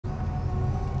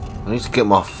I need to get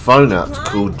my phone out to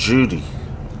call Judy.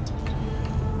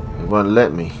 It won't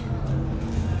let me.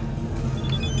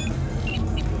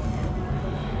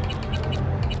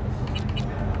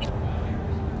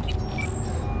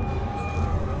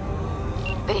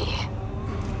 B,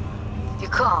 you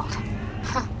called.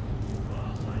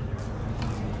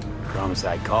 Promise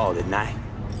I'd call, didn't I?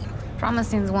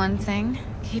 Promising's one thing,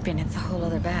 keeping it's a whole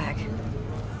other bag.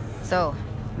 So,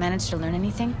 managed to learn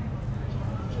anything?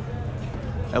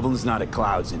 Evelyn's not at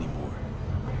Clouds anymore.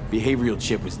 Behavioral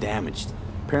chip was damaged.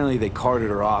 Apparently they carted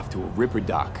her off to a Ripper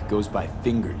dock. Goes by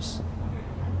Fingers.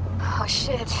 Oh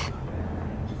shit.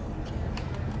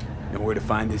 Know where to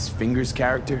find this Fingers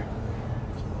character?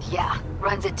 Yeah,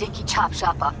 runs a dinky chop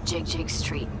shop off Jig Jig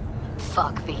Street.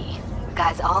 Fuck V.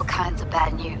 Guy's all kinds of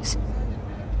bad news.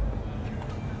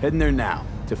 Heading there now,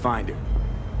 to find her.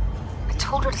 I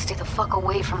told her to stay the fuck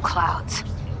away from Clouds.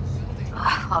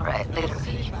 Alright, later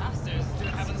V.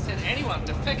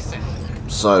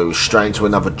 So, straight into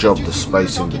another job, the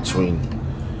space in between.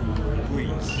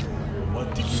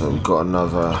 So, we got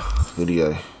another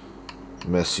video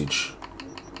message.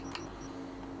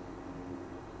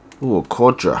 Ooh, a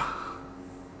quadra.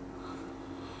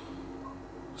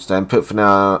 Stand put for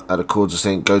now at the Cords of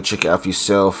Saint. Go check it out for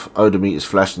yourself. Odometer's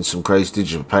flashing some crazy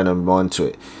digital, pay no mind to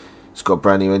it. It's got a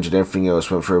brand new engine, everything else.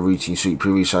 Went for a routine suite.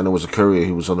 Previous owner was a courier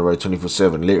who was on the road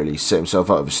 24/7. Literally set himself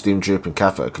up with a steam drip and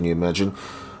catheter, can you imagine?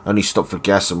 Only stopped for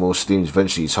gas and more steams.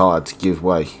 Eventually it's hard to give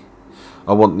way.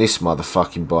 I want this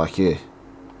motherfucking bike here.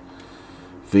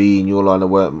 V, in your line of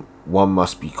work, one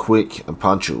must be quick and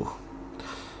punctual.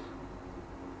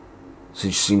 Since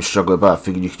you seem to struggle about, I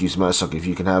figured you could use a motorcycle. If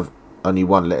you can have only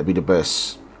one, let it be the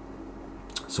best.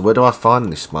 So where do I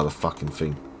find this motherfucking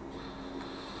thing?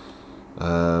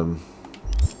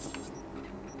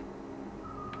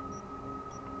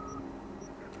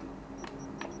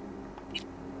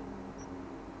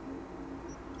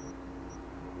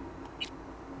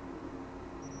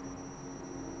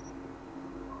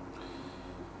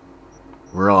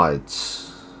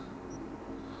 Rides.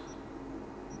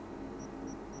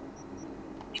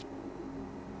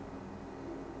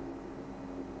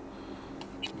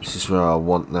 This is where I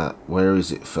want that. Where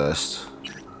is it first?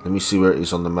 Let me see where it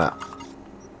is on the map.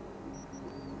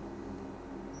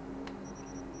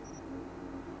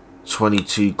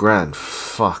 22 grand.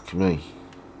 Fuck me.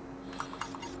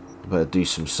 I better do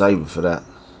some saving for that.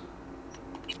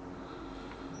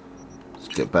 Let's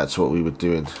get back to what we were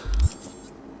doing.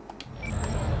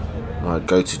 Alright,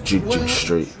 go to Jig Jig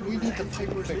Street.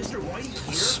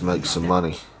 Let's make some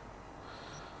money.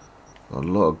 Got a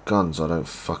lot of guns I don't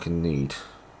fucking need.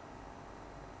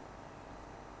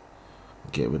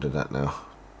 Get rid of that now.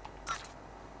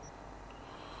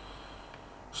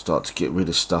 Start to get rid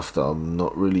of stuff that I'm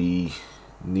not really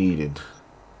needing.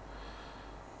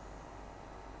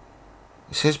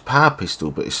 It says power pistol,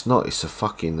 but it's not. It's a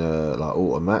fucking like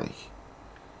automatic.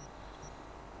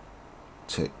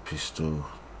 Tech pistol.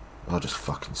 I'll just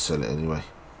fucking sell it anyway.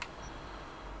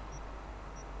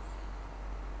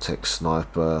 Tech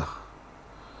sniper.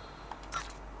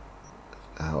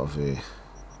 Out of here.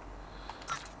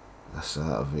 That's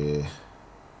out of here.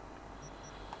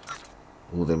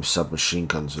 All them submachine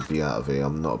guns would be out of here.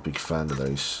 I'm not a big fan of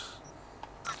those.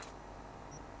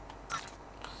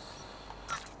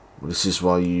 Well, this is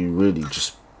why you really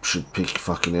just should pick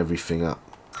fucking everything up.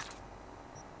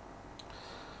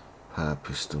 Power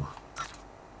pistol.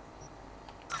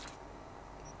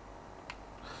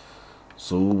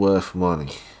 It's all worth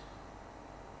money.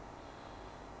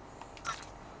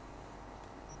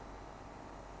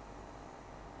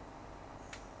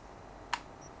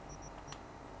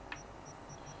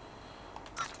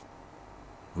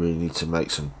 Really need to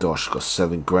make some dosh. Got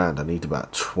 7 grand. I need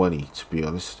about 20 to be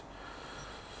honest.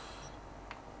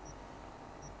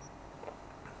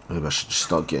 Maybe I should just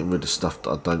start getting rid of stuff that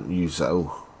I don't use at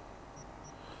all.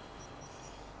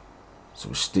 So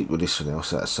we stick with this for now.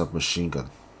 So that's a submachine gun.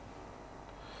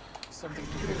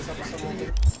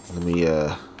 Let me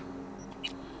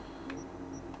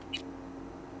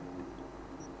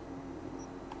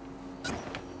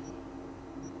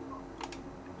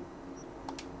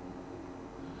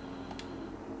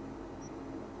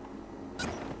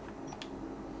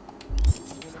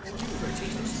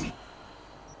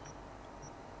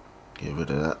get rid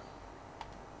of that.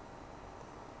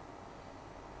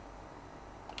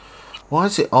 Why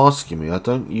is it asking me? I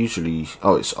don't usually...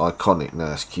 Oh, it's iconic now.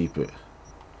 Let's keep it.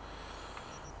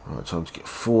 Right, time to get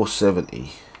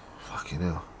 470. Fucking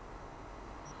hell.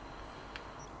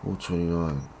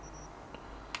 429.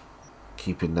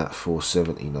 Keeping that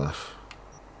 470 knife.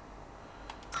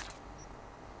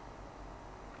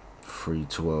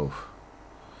 312.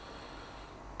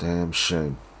 Damn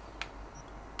shame.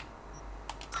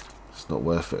 It's not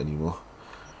worth it anymore.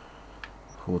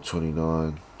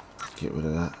 429. Get rid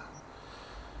of that.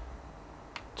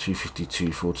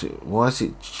 252, 40. Why is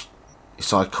it?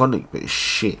 It's iconic, but it's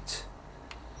shit.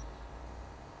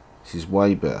 This is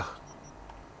way better.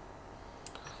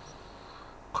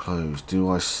 Clothes. Do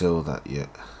I sell that yet?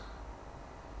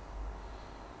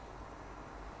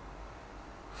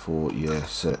 Yeah,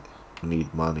 set. I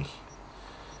need money.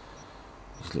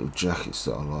 These little jackets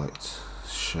that I liked.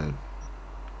 Shame.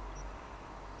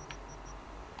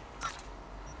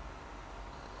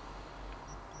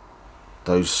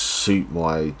 Those suit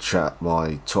my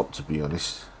top, to be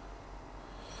honest.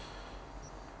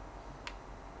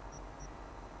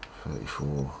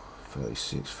 34,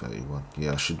 36, 31.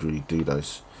 Yeah, I should really do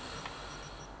those.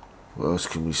 What else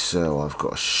can we sell? I've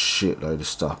got a shitload of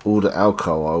stuff. All the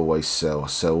alcohol I always sell. I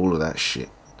sell all of that shit.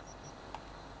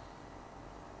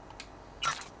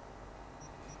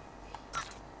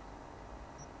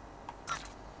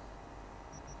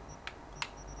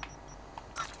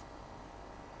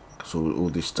 Because all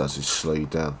this does is slow you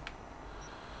down.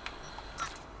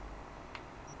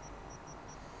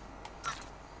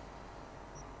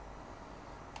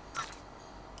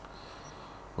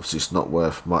 Obviously it's not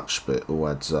worth much, but it all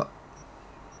adds up.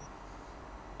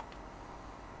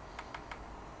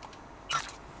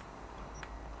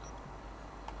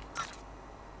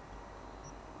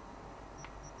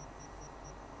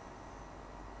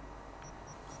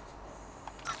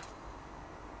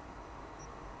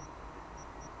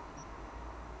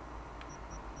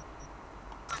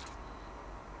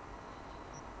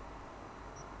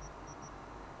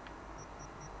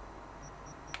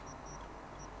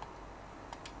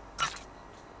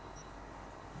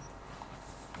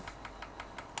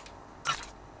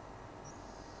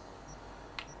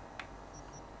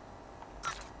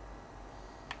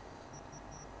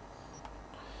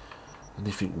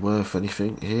 Anything worth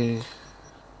anything here?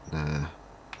 Nah.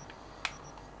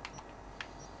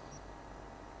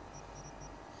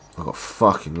 I've got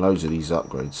fucking loads of these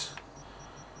upgrades.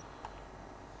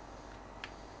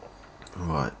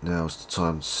 Right, now's the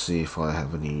time to see if I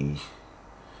have any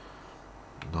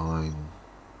 9.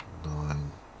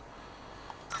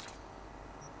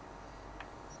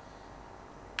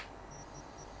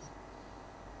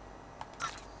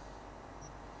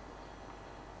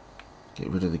 Get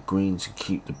rid of the greens and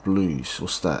keep the blues.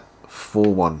 What's that?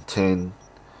 4110.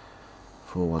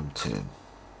 4110.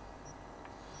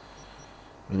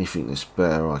 Anything that's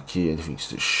better I keep. Anything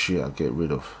that's shit I get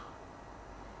rid of.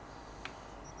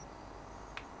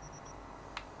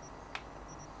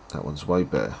 That one's way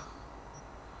better.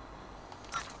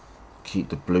 Keep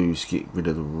the blues, get rid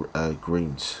of the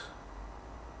greens.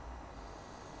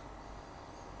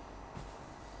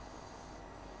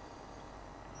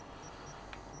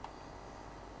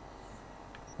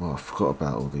 Oh, I forgot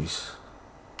about all these.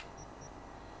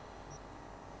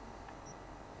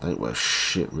 They ain't worth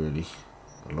shit really,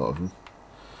 a lot of them.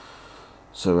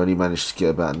 So I only managed to get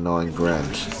about 9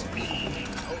 grand.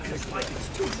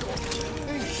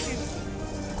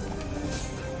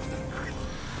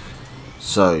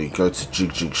 So go to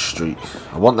Jig Street.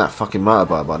 I want that fucking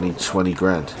motorbike, but I need 20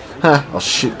 grand. Ha! I'll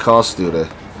shit car steal there.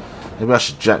 Maybe I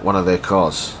should jack one of their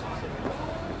cars.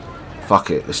 Fuck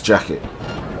it, let's jack it.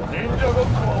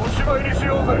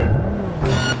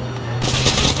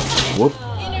 Whoop.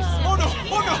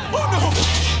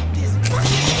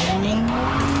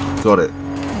 Got it.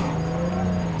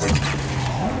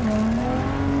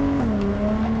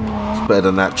 It's better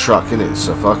than that truck, isn't it?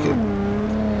 So fuck it.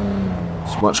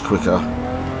 It's much quicker.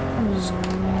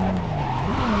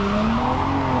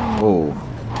 Oh.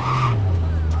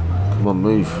 Come on,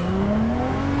 move.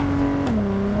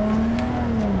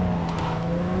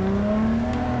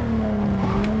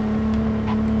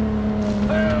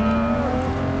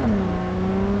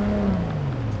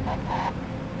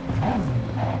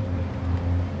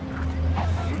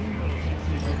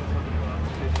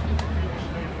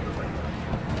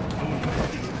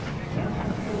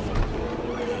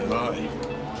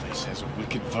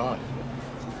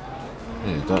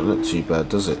 Don't look too bad,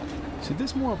 does it? So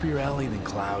this more up your alley than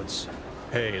clouds?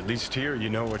 Hey, at least here you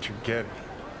know what you're getting.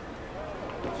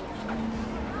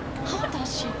 How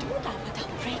does she do that without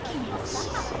breaking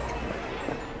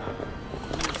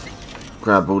it?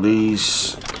 Grab all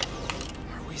these.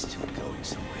 Are we still going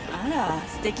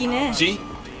somewhere? See?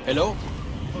 Hello?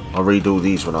 I'll read all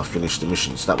these when I finish the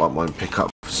missions. That one won't pick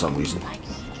up for some reason.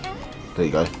 There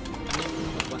you go.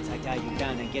 Once I tie you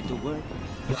down and get to work.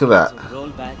 Look at that.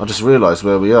 I just realised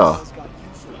where we are.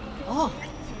 Oh.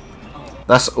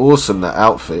 That's awesome, that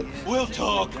outfit. We'll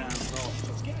talk.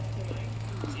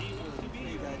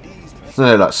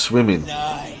 They're like swimming.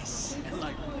 Nice.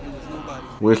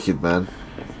 Wicked, man.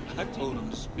 I told him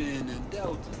to spin and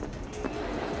delta.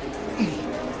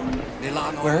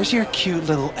 Where's your cute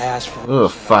little ass from? Oh,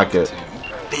 faggot.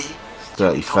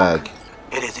 Dirty fag.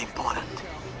 It is important.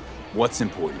 What's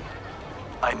important?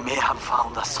 I may have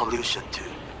found a solution to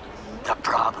the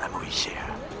problem we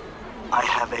share. I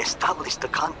have established a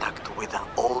contact with an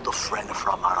old friend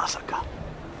from Arasaka.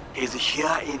 He's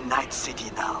here in Night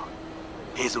City now.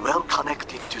 He's well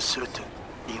connected to certain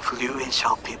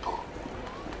influential people.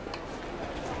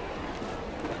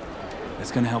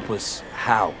 That's gonna help us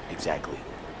how, exactly?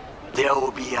 There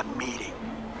will be a meeting.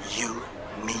 You,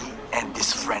 me, and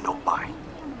this friend of mine.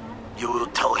 You will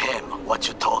tell him what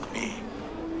you told me.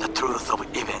 The truth of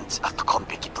events at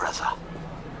Konpeki Plaza.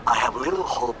 I have little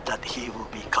hope that he will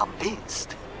be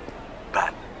convinced.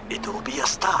 But it will be a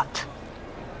start.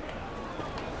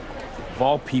 Of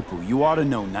all people, you ought to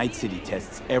know Night City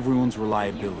tests everyone's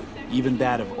reliability, even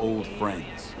that of old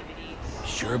friends.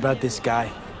 Sure about this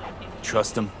guy?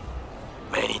 Trust him?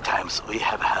 Many times we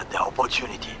have had the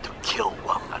opportunity to kill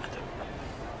one another.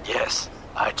 Yes,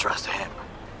 I trust him.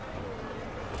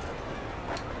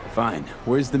 Fine.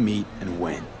 Where's the meet and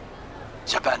when?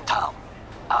 Japantown.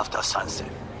 After sunset.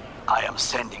 I am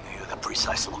sending you the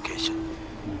precise location.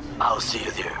 I'll see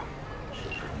you there.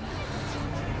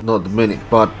 Not the minute,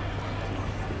 bud.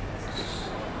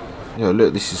 Yo,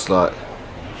 look, this is like...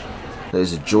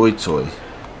 There's a joy toy.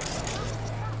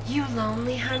 You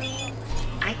lonely, honey?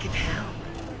 I can help.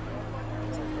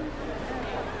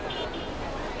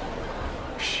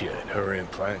 Shit, her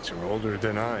implants are older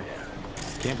than I am.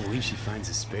 Can't believe she finds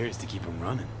the spares to keep him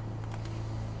running.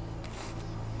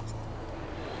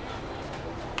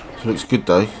 Looks good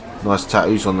though. Nice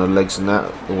tattoos on the legs and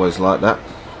that. Always like that.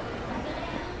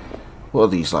 What are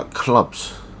these, like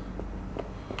clubs?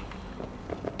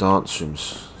 Dance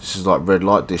rooms. This is like red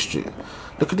light district.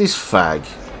 Look at this fag.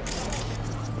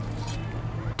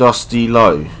 Dusty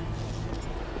Low.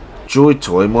 Joy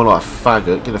toy, more like a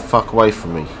faggot. Get the fuck away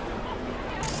from me.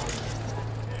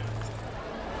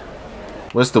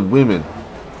 Where's the women?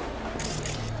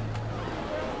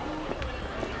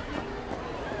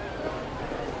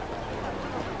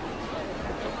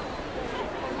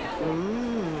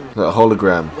 That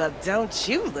hologram. Well, don't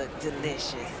you look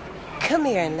delicious? Come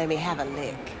here and let me have a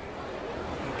lick.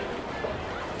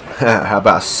 How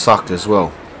about a suck as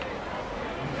well?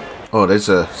 Oh, is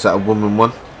that a woman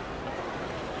one?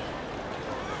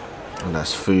 And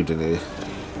that's food in here.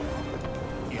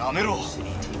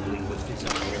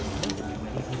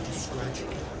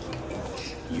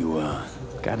 You,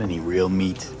 got any real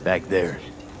meat back there?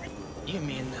 You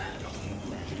mean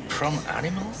from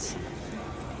animals?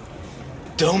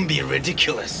 Don't be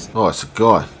ridiculous. Oh, it's a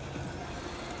guy.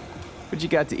 What you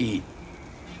got to eat?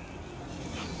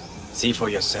 See for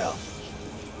yourself.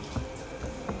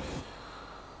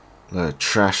 No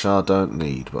trash I don't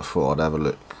need, but I thought I'd have a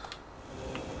look.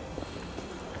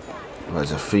 Oh,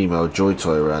 there's a female joy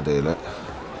toy around here, look.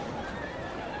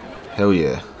 Hell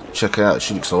yeah. Check her out,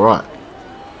 she looks alright.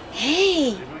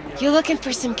 Hey, you looking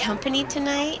for some company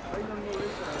tonight?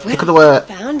 Where Look at the way...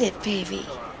 found it, baby.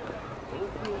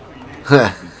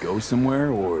 Go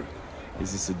somewhere, or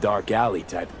is this a dark alley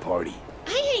type of party?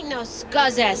 I ain't no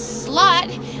scuzz-ass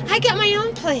slut. I got my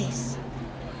own place.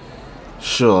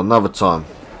 Sure, another time.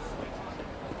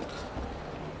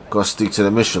 Gotta stick to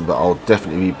the mission, but I'll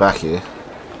definitely be back here.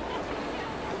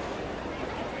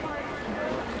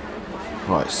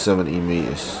 Right, 70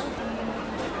 meters.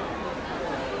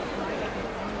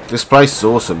 This place is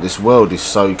awesome. This world is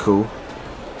so cool.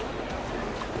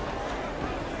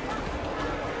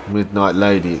 Midnight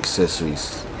Lady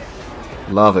accessories.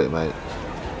 Love it, mate.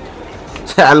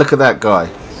 Look at that guy.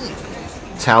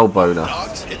 Tailboner.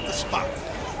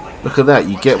 Look at that.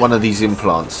 You get one of these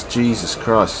implants. Jesus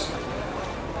Christ.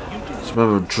 Just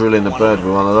remember drilling a bird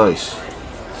with one of those.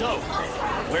 So,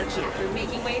 where to?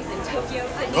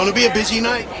 Gonna be a busy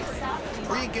night.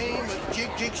 Pre-game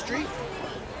at Jig Street.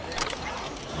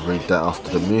 Read that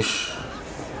after the mish.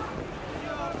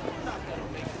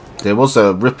 There was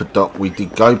a Ripper dock we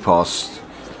did go past,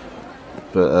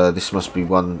 but this must be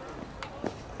one.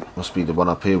 Must be the one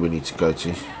up here we need to go to.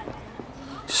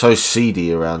 It's so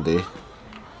seedy around here.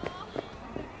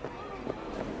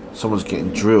 Someone's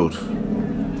getting drilled.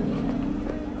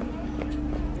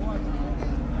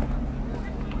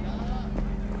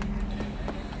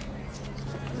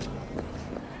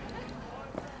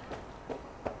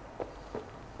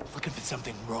 Looking for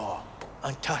something raw,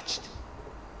 untouched.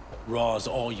 Raw's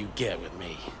all you get with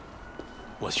me.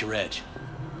 What's your edge?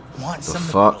 Want The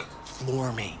something fuck? that'll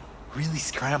floor me, really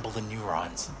scramble the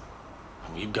neurons.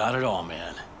 We've got it all,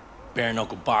 man. Bare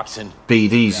knuckle boxing.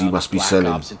 BDs he must be Black selling.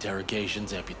 Ops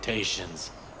interrogations,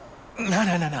 amputations. No.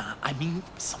 I mean,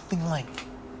 something like,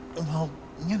 well,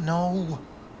 you know.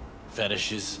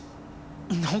 Fetishes.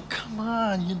 No, come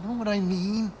on, you know what I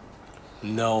mean?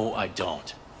 No, I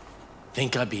don't.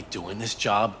 Think I'd be doing this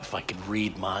job if I could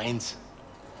read minds?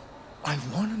 I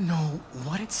want to know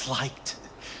what it's like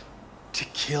to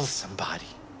kill somebody.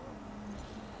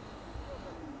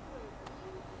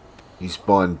 He's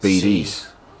buying BDs. See,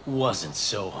 wasn't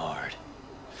so hard.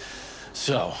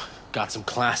 So, got some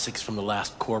classics from the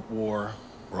last Corp War,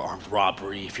 or armed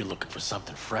robbery if you're looking for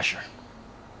something fresher.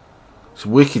 It's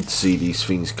wicked to see these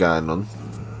things going on.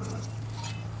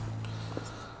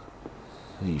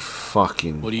 You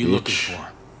fucking What are you bitch. looking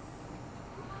for?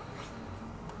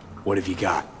 What have you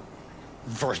got?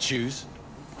 Virtues?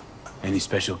 Any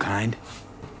special kind?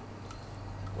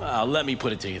 Well, let me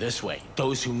put it to you this way.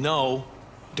 Those who know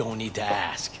don't need to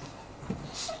ask.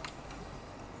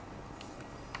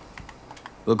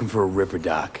 Looking for a Ripper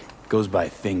Doc. Goes by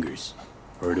Fingers.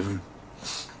 Heard of him?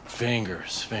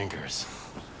 Fingers.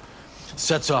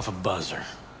 Sets off a buzzer.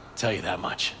 Tell you that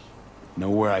much.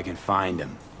 Know where I can find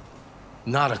him.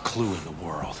 Not a clue in the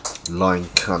world. Lying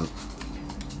cunt.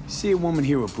 See a woman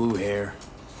here with blue hair?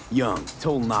 Young,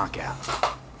 total knockout.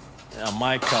 Now,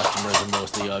 my customers are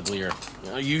mostly uglier.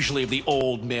 Usually of the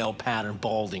old male pattern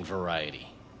balding variety.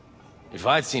 If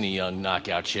I'd seen a young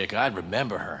knockout chick, I'd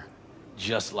remember her.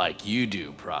 Just like you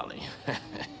do, probably.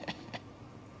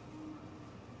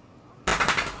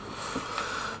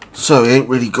 So he ain't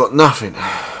really got nothing.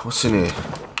 What's in here?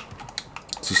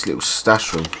 It's this little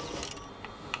stash room.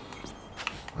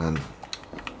 And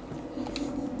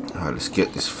alright, let's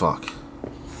get this fuck.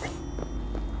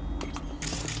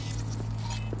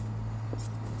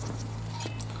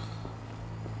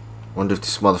 Wonder if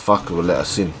this motherfucker will let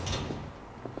us in.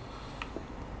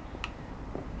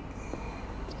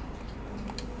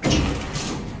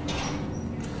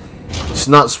 It's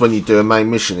nuts when you do a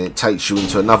main mission, it takes you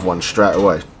into another one straight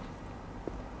away.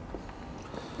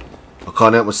 I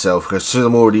can't help myself because since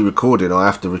I'm already recording, I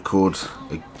have to record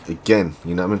again.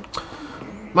 You know what I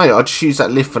mean? Mate, I just use that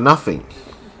lift for nothing.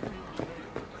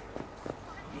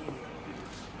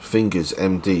 Fingers,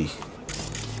 MD.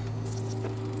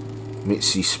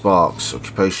 Mitzi Sparks,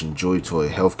 occupation Joy Toy,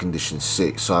 health condition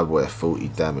 6, cyberware 40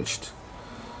 damaged.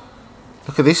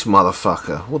 Look at this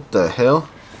motherfucker. What the hell?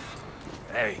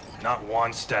 Hey, not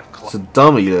one step It's closer. a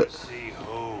dummy, look. See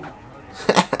who?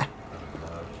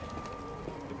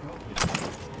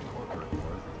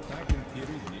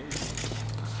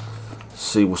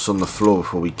 See what's on the floor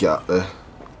before we get up there.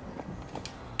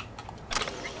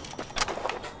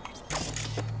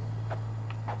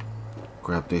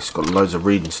 Grab this. Got loads of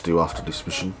reading to do after this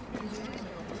mission.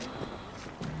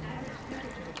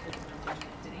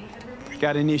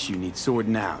 Got an issue needs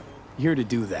sorting out. Here to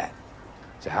do that.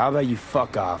 So how about you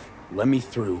fuck off, let me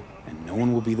through, and no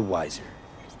one will be the wiser.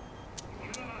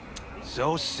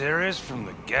 So serious from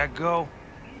the get-go?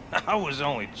 I was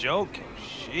only joking.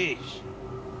 Sheesh.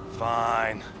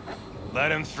 Fine.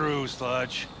 Let him through,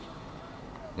 Sludge.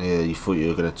 Yeah, you thought you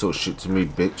were gonna talk shit to me,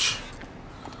 bitch.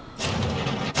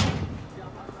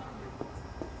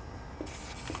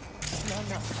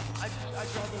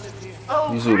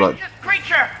 These are like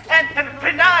creature and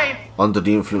benign, under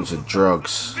the influence of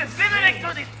drugs. exhibiting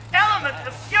to the elements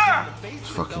of pure. He's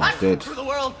fucking dead. Through the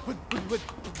world with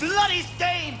bloody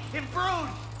stain imbrued.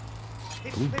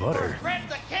 Blue butter? What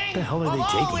the hell are they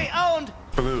taking? We owned.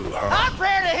 Blue, Our huh?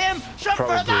 prayer to him shall for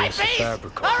Probably thy it's a face.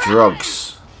 fabricator.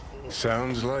 Drugs.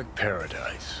 Sounds like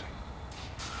paradise.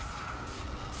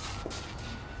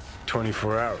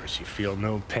 24 hours, you feel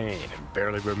no pain and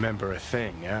barely remember a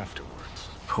thing afterwards.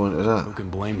 Point of that. Who can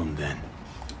blame him then?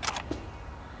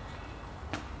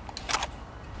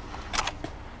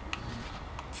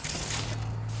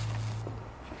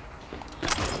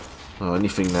 Well,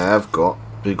 anything they have got,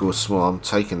 big or small, I'm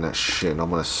taking that shit and I'm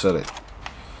gonna sell it.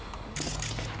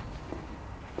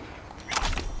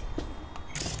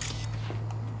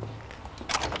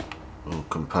 Oh,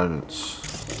 components.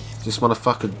 Is this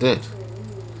motherfucker dead?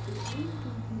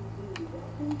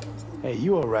 Hey,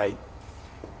 you alright?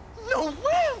 No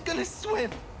way I'm gonna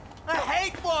swim. I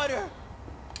hate water.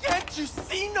 Can't you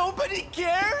see nobody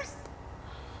cares?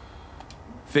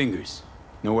 Fingers.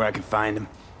 Know where I can find him?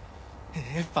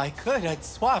 If I could, I'd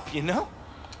swap, you know?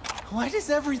 Why does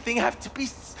everything have to be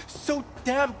so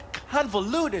damn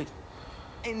convoluted?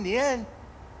 In the end,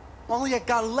 all I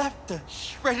got left are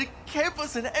shredded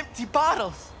cables and empty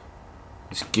bottles.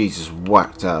 This geezer's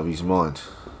whacked out of his mind.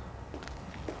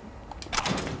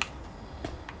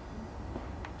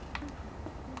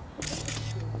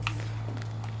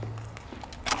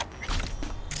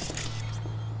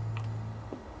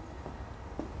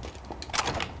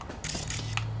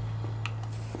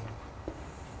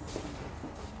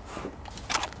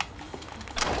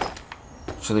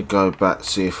 gonna go back,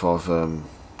 see if I've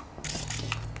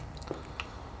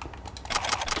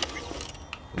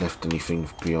left anything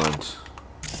behind.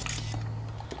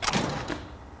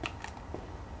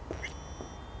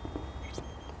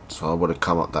 So I would have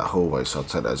come up that hallway, so I'll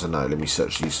take that as a no. Let me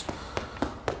search these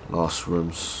last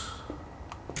rooms.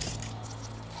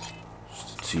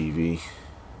 Just a TV.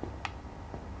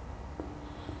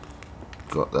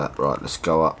 Got that. Right, let's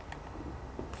go up.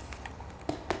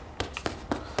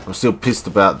 I'm still pissed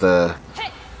about the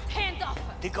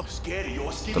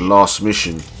last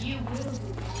mission.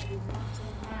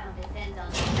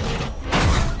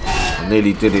 I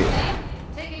nearly did it.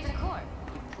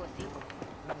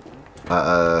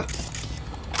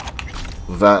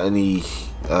 Without any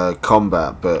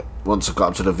combat, but once I got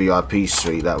up to the VIP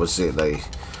suite, that was it. As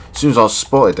soon as I was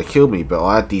spotted, they killed me. But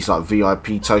I had these like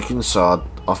VIP tokens, so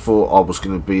I thought I was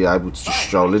going to be able to just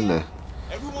stroll in there.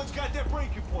 Everyone's got their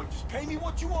breaking point. Just pay me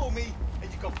what you owe me,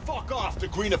 and you can fuck off to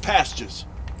greener pastures.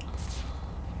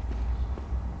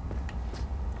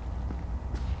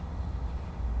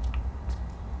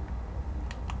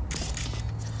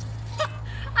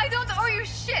 I don't owe you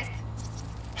shit.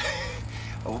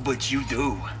 Oh, but you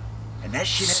do. And that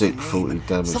shit Sick 40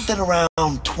 damage. Something around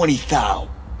 20,000.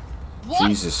 What?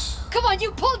 Jesus. Come on,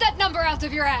 you pulled that number out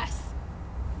of your ass.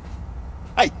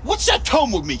 Hey, what's that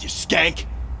tone with me, you skank?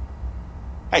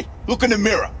 Hey, look in the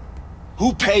mirror.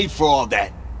 Who paid for all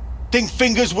that? Think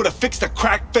Fingers would have fixed a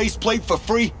cracked faceplate for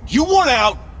free? You want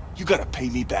out, you gotta pay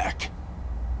me back.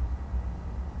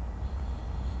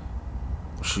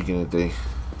 What's she gonna do?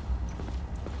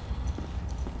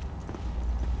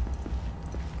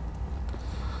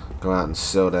 Go out and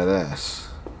sell that ass.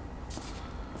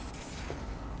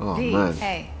 Oh V, man.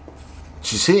 hey.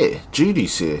 She's here.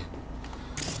 Judy's here.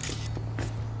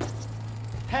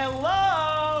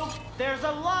 Hello? There's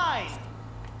a line.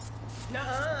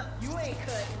 Nuh-uh, you ain't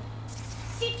cutting.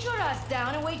 Sit your ass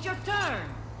down and wait your turn.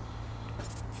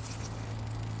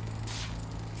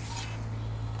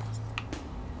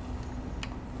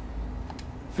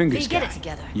 Fingers Get guy. it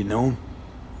together. You know him?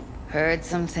 Heard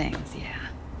some things, yeah.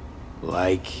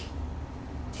 Like?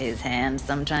 His hand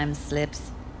sometimes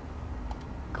slips.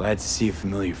 Glad to see a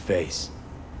familiar face.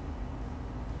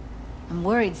 I'm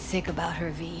worried sick about her,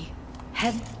 V.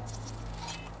 Had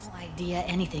no idea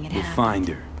anything had We'll happened. find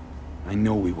her. I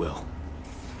know we will.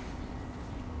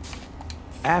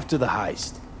 After the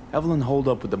heist, Evelyn holed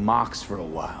up with the Mox for a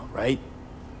while, right?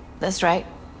 That's right.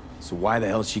 So why the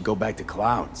hell she go back to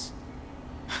Clouds?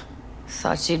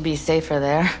 Thought she'd be safer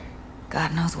there.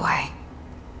 God knows why.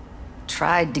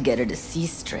 Tried to get her to see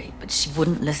straight, but she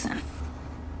wouldn't listen.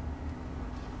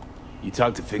 You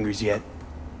talked to Fingers yet?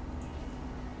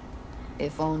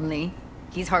 If only.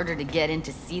 He's harder to get in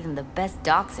to see than the best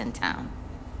docs in town.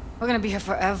 We're gonna be here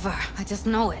forever. I just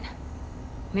know it.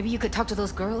 Maybe you could talk to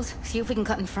those girls, see if we can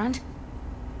cut in front?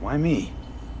 Why me?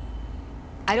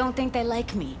 I don't think they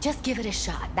like me. Just give it a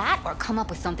shot. That or come up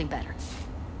with something better.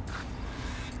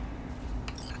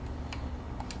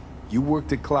 You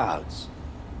worked at Clouds.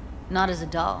 Not as a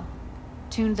doll.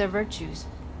 Tuned their virtues.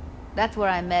 That's where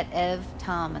I met Ev,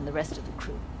 Tom, and the rest of the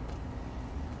crew.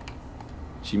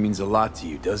 She means a lot to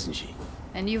you, doesn't she?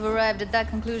 And you've arrived at that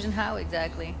conclusion how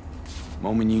exactly?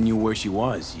 Moment you knew where she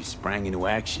was, you sprang into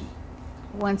action.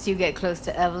 Once you get close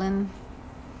to Evelyn,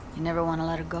 you never want to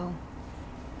let her go.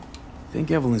 Think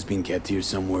Evelyn's being kept here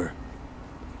somewhere.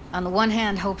 On the one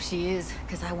hand, hope she is,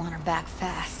 because I want her back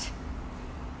fast.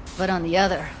 But on the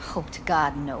other, hope to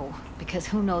God no, because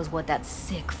who knows what that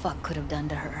sick fuck could have done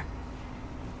to her.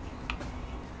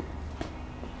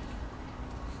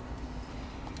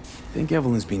 Think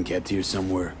Evelyn's being kept here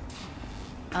somewhere.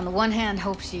 On the one hand,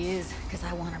 hope she is, because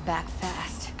I want her back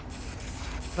fast.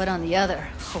 But on the other,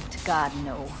 hope to God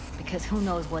no, because who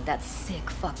knows what that sick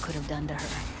fuck could have done to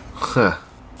her. Huh.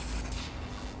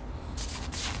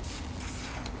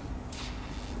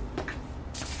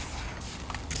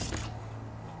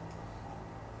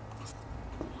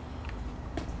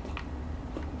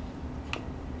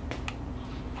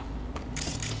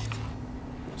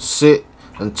 Sit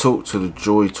and talk to the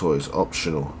Joy Toys,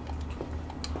 optional.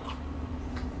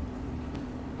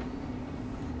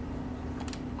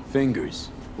 Fingers.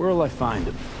 Where'll I find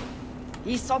him?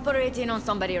 He's operating on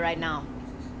somebody right now.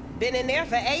 Been in there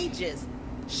for ages.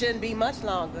 Shouldn't be much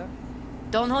longer.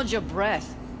 Don't hold your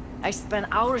breath. I spent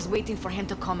hours waiting for him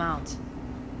to come out.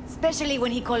 Especially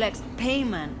when he collects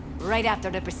payment right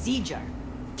after the procedure.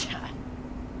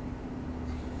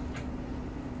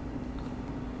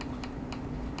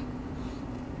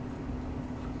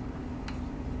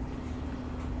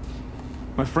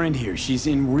 My friend here, she's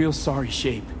in real sorry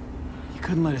shape. You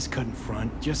couldn't let us cut in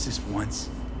front, just this once.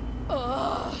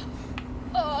 Ugh.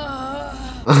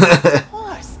 Of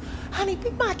course. Honey, be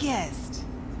my guest.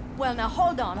 Well, now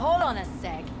hold on a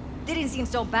sec. Didn't seem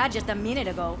so bad just a minute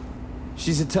ago.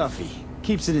 She's a toughie.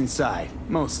 Keeps it inside,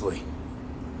 mostly.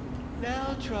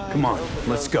 Now try Come on,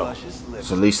 let's go.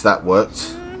 So at least that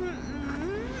worked.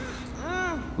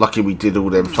 Lucky we did all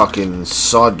them fucking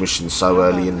side missions so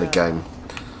early in the game.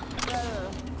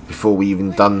 Before we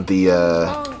even done the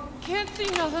Can't see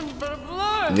nothing but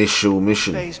blood. initial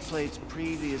mission. Faceplate's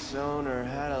previous owner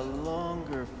had a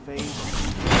longer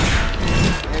face.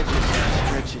 They're just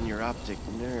stretching your optic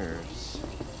nerves.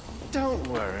 Don't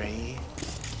worry.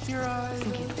 Your eyes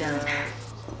will done.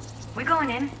 We're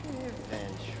going in.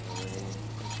 eventually.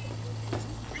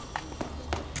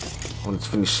 I wanted to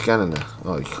finish scanning her.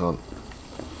 Oh, you can't.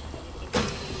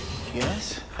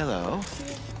 Yes? Hello?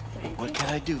 What can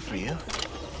I do for you? 10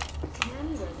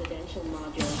 residential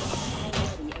modules are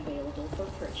already available for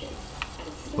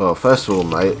purchase. Well, first of all,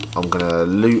 mate, I'm gonna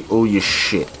loot all your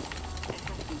shit.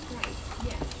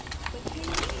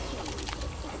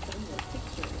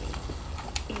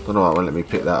 Don't know why it won't let me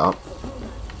pick that up.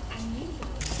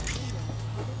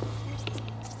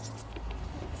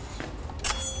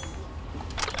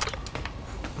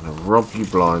 I'm gonna rob you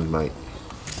blind, mate.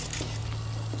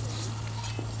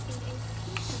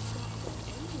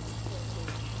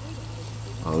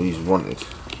 Oh, he's wanted.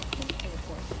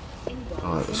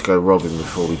 Alright, let's go rob him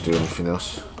before we do anything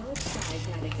else.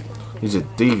 He's a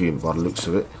deviant by the looks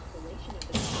of it.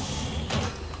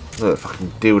 Look,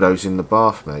 fucking dildos in the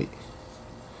bath, mate.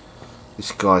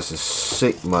 This guy's a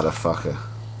sick motherfucker.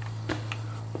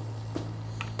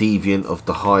 Deviant of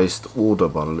the highest order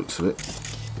by the looks of it.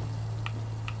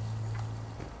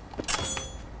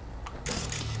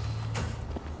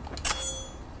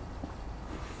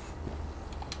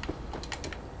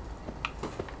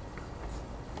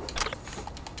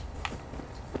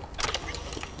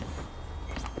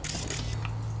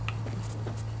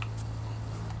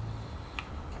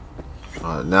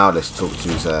 Alright, now let's talk to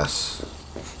his ass.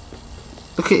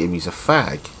 Look at him, he's a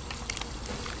fag.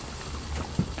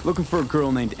 Looking for a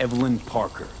girl named Evelyn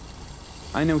Parker.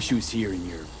 I know she was here in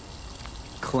your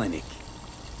clinic.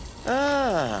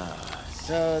 Ah,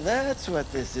 so that's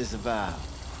what this is about.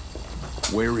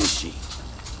 Where is she?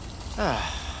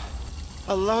 Ah,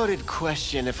 a loaded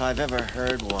question if I've ever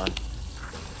heard one.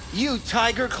 You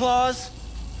Tiger Claws?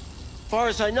 Far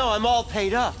as I know, I'm all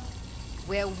paid up.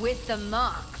 We're with the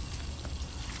Mox.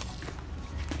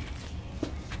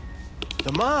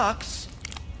 The Mox?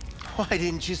 Why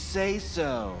didn't you say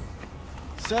so?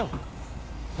 So,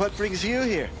 what brings you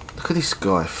here? Look at this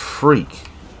guy, freak.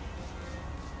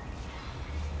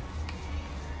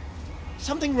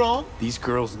 Something wrong? These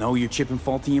girls know you're chipping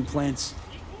faulty implants?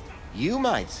 You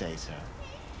might say so.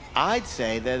 I'd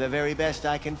say they're the very best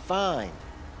I can find.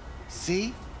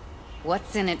 See?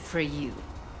 What's in it for you?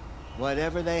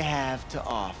 Whatever they have to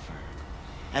offer.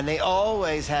 And they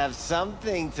always have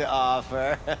something to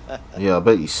offer. Yeah, I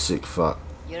bet you sick fuck.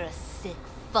 You're a sick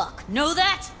fuck. Know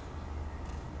that?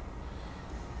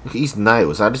 Look at his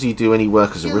nails. How does he do any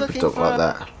work as a You ripper looking dog for like a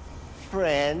that?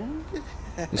 Friend?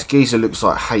 This geezer looks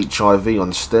like HIV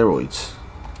on steroids.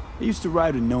 I used to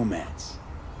ride with nomads.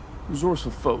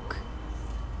 Resourceful folk.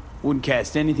 Wouldn't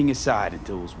cast anything aside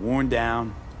until it was worn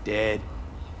down, dead,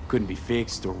 couldn't be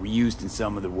fixed or reused in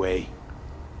some other way.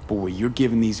 But what you're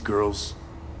giving these girls,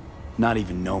 not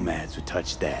even nomads would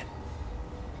touch that.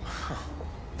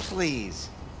 Please,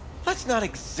 let's not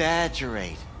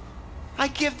exaggerate. I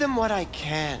give them what I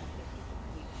can.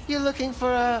 You looking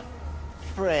for a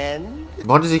friend?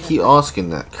 Why does he keep asking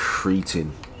that,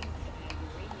 cretin?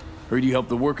 Heard you help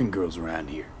the working girls around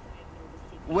here.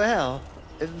 Well,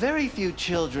 very few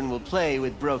children will play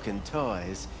with broken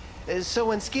toys. So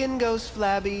when skin goes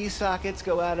flabby, sockets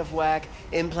go out of whack,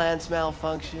 implants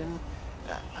malfunction,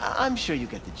 I'm sure you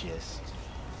get the gist.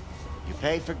 You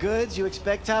pay for goods, you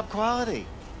expect top quality.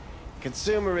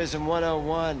 Consumerism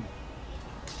 101.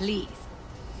 Please.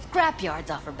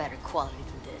 Scrapyards offer better quality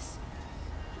than this.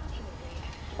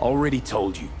 Already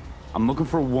told you. I'm looking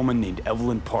for a woman named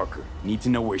Evelyn Parker. Need to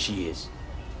know where she is.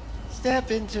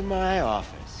 Step into my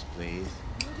office, please.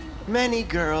 Many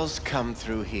girls come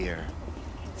through here.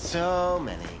 So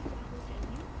many.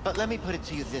 But let me put it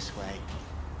to you this way.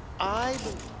 I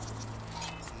believe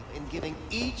in giving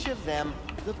each of them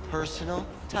the personal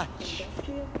touch.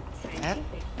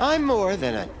 I'm more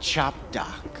than a chop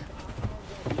doc.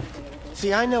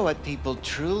 See, I know what people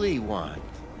truly want.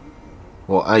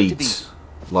 What, AIDS?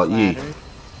 Like you? Flattered,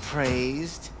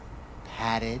 praised,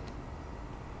 patted.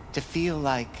 To feel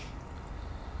like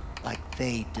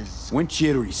they deserve. Went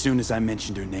jittery as soon as I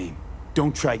mentioned her name.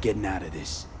 Don't try getting out of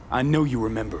this. I know you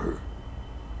remember her.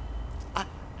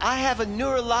 I have a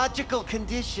neurological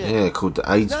condition. Yeah, called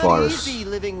the AIDS Not virus. easy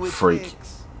living with Freak.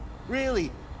 pigs.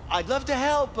 Really, I'd love to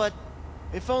help, but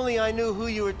if only I knew who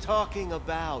you were talking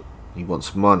about. He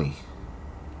wants money.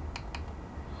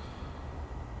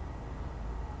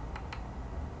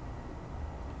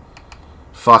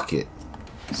 Fuck it.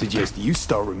 Suggest you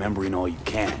start remembering all you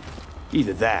can.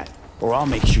 Either that, or I'll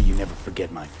make sure you never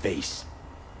forget my face.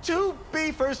 2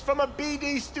 beefers from a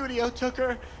BD studio took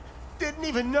her. Didn't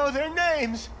even know their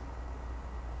names.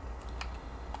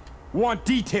 Want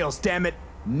details, damn it!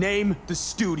 Name the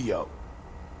studio.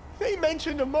 They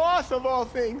mentioned a moth of all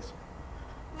things.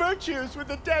 Virtues with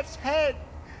the death's head.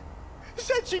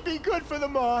 Said she'd be good for the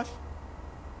moth.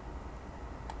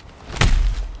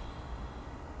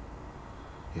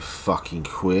 You fucking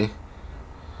queer.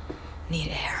 Need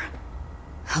air.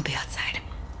 I'll be outside.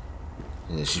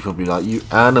 Yeah, she's probably like, you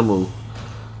animal.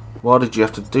 Why did you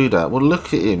have to do that? Well,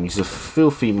 look at him. He's a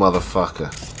filthy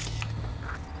motherfucker.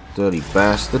 Dirty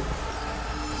bastard.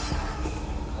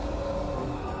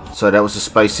 So that was the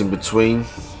space in between.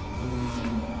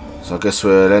 So I guess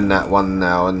we'll end that one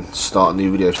now and start a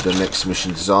new video for the next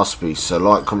mission, Disaster Beast. So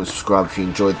like, comment, subscribe if you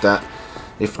enjoyed that.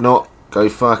 If not, go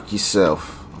fuck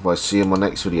yourself. I'll see you in my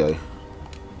next video.